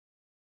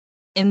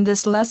In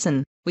this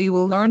lesson, we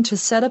will learn to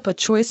set up a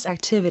choice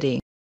activity.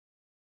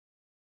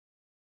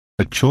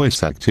 A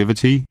choice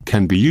activity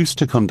can be used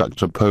to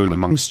conduct a poll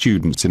among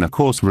students in a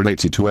course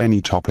related to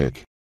any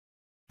topic.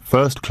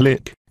 First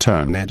click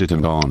Turn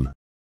Editing on.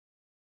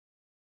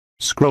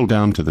 Scroll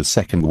down to the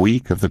second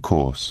week of the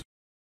course.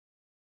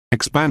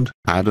 Expand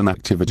Add an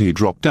Activity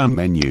drop-down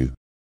menu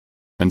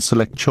and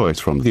select Choice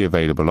from the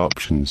available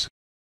options.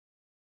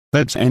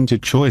 Let's enter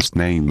choice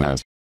name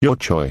as Your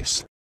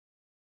Choice.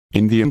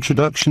 In the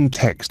Introduction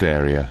text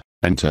area,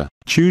 enter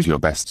Choose Your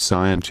Best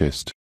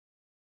Scientist.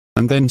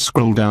 And then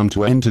scroll down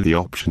to enter the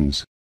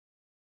options.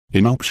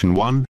 In option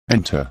 1,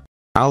 enter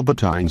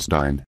Albert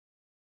Einstein.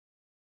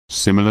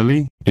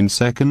 Similarly, in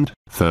second,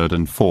 third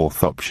and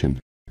fourth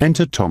option,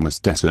 enter Thomas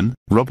Edison,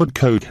 Robert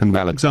Koch and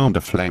Alexander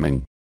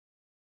Fleming.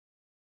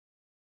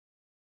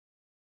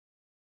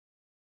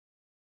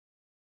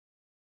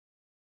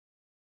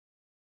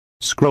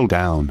 Scroll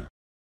down.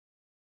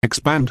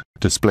 Expand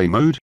Display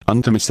Mode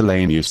under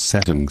Miscellaneous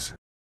Settings.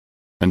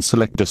 And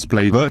select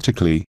Display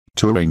Vertically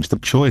to arrange the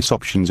choice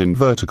options in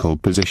vertical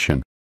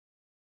position.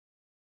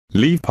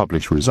 Leave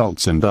Publish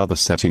Results and other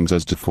settings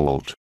as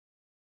default.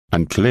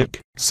 And click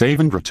Save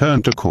and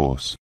Return to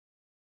Course.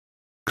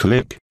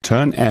 Click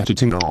Turn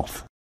Editing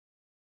off.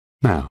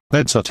 Now,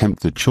 let's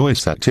attempt the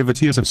choice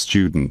activity as a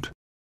student.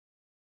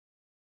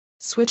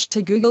 Switch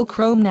to Google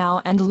Chrome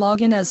now and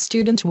log in as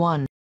Student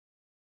 1.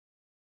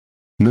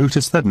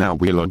 Notice that now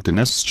we're logged in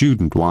as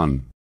Student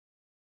 1.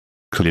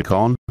 Click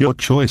on Your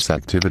Choice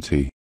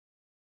Activity.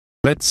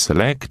 Let's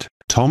select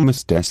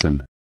Thomas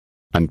Edison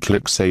and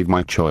click Save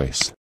My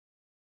Choice.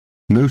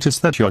 Notice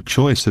that your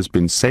choice has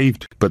been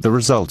saved, but the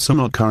results are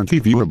not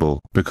currently viewable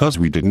because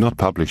we did not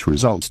publish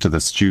results to the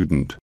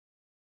student.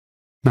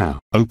 Now,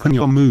 open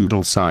your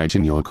Moodle site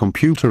in your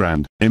computer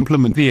and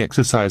implement the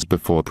exercise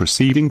before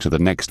proceeding to the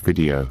next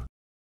video.